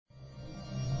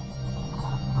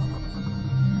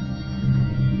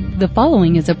The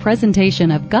following is a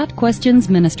presentation of Got Questions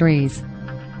Ministries.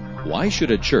 Why should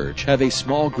a church have a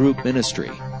small group ministry?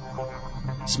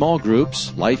 Small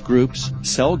groups, life groups,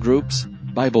 cell groups,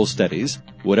 Bible studies,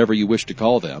 whatever you wish to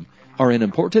call them, are an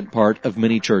important part of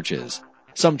many churches.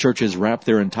 Some churches wrap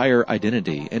their entire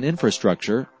identity and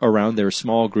infrastructure around their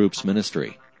small groups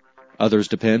ministry. Others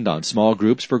depend on small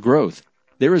groups for growth.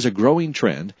 There is a growing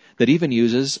trend that even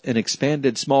uses an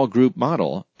expanded small group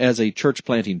model as a church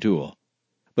planting tool.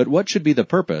 But what should be the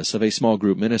purpose of a small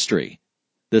group ministry?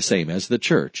 The same as the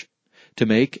church: to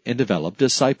make and develop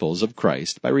disciples of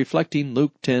Christ by reflecting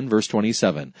Luke 10, verse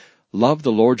 27, "Love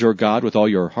the Lord your God with all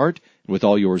your heart, and with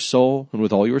all your soul, and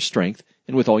with all your strength,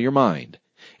 and with all your mind,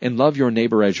 and love your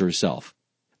neighbor as yourself."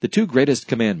 The two greatest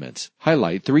commandments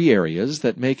highlight three areas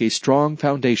that make a strong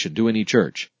foundation to any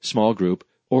church, small group,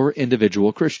 or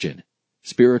individual Christian: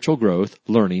 spiritual growth,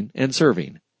 learning, and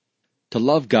serving. To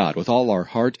love God with all our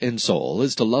heart and soul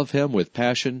is to love Him with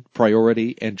passion,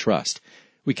 priority, and trust.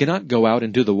 We cannot go out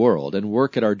into the world and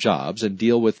work at our jobs and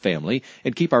deal with family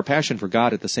and keep our passion for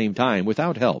God at the same time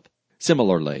without help.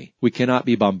 Similarly, we cannot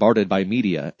be bombarded by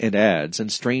media and ads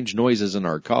and strange noises in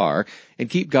our car and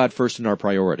keep God first in our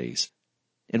priorities.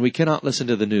 And we cannot listen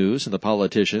to the news and the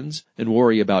politicians and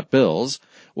worry about bills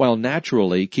while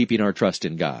naturally keeping our trust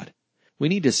in God. We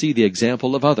need to see the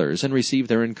example of others and receive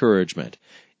their encouragement.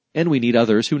 And we need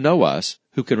others who know us,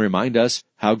 who can remind us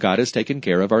how God has taken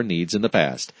care of our needs in the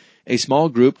past. A small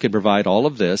group can provide all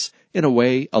of this in a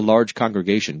way a large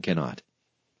congregation cannot.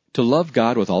 To love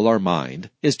God with all our mind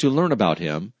is to learn about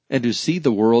Him and to see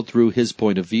the world through His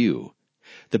point of view.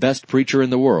 The best preacher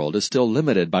in the world is still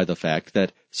limited by the fact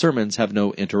that sermons have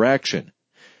no interaction.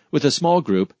 With a small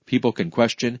group, people can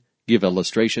question, give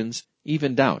illustrations,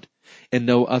 even doubt, and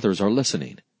know others are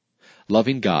listening.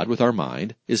 Loving God with our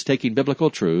mind is taking biblical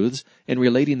truths and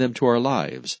relating them to our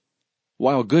lives.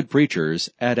 While good preachers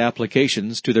add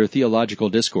applications to their theological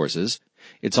discourses,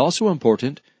 it's also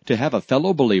important to have a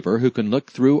fellow believer who can look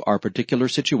through our particular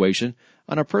situation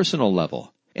on a personal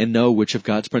level and know which of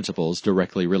God's principles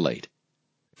directly relate.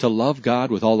 To love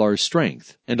God with all our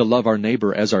strength and to love our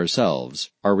neighbor as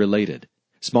ourselves are related.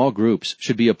 Small groups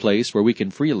should be a place where we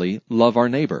can freely love our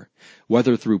neighbor,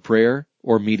 whether through prayer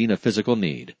or meeting a physical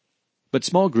need. But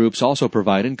small groups also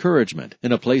provide encouragement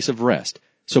and a place of rest,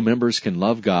 so members can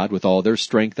love God with all their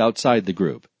strength outside the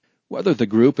group. Whether the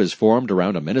group is formed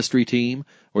around a ministry team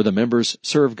or the members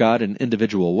serve God in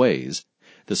individual ways,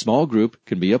 the small group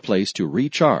can be a place to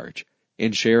recharge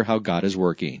and share how God is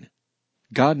working.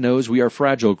 God knows we are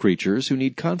fragile creatures who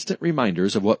need constant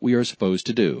reminders of what we are supposed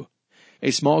to do.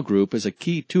 A small group is a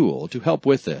key tool to help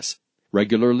with this.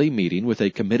 Regularly meeting with a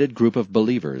committed group of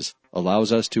believers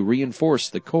allows us to reinforce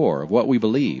the core of what we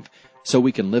believe so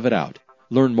we can live it out,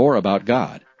 learn more about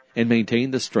God, and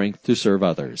maintain the strength to serve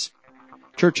others.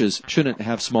 Churches shouldn't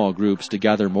have small groups to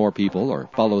gather more people or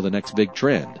follow the next big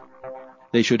trend.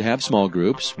 They should have small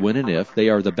groups when and if they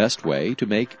are the best way to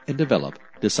make and develop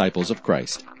disciples of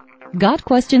Christ. Got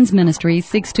Questions Ministries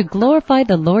seeks to glorify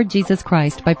the Lord Jesus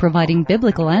Christ by providing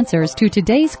biblical answers to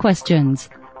today's questions.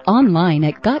 Online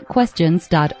at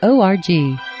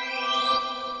gotquestions.org.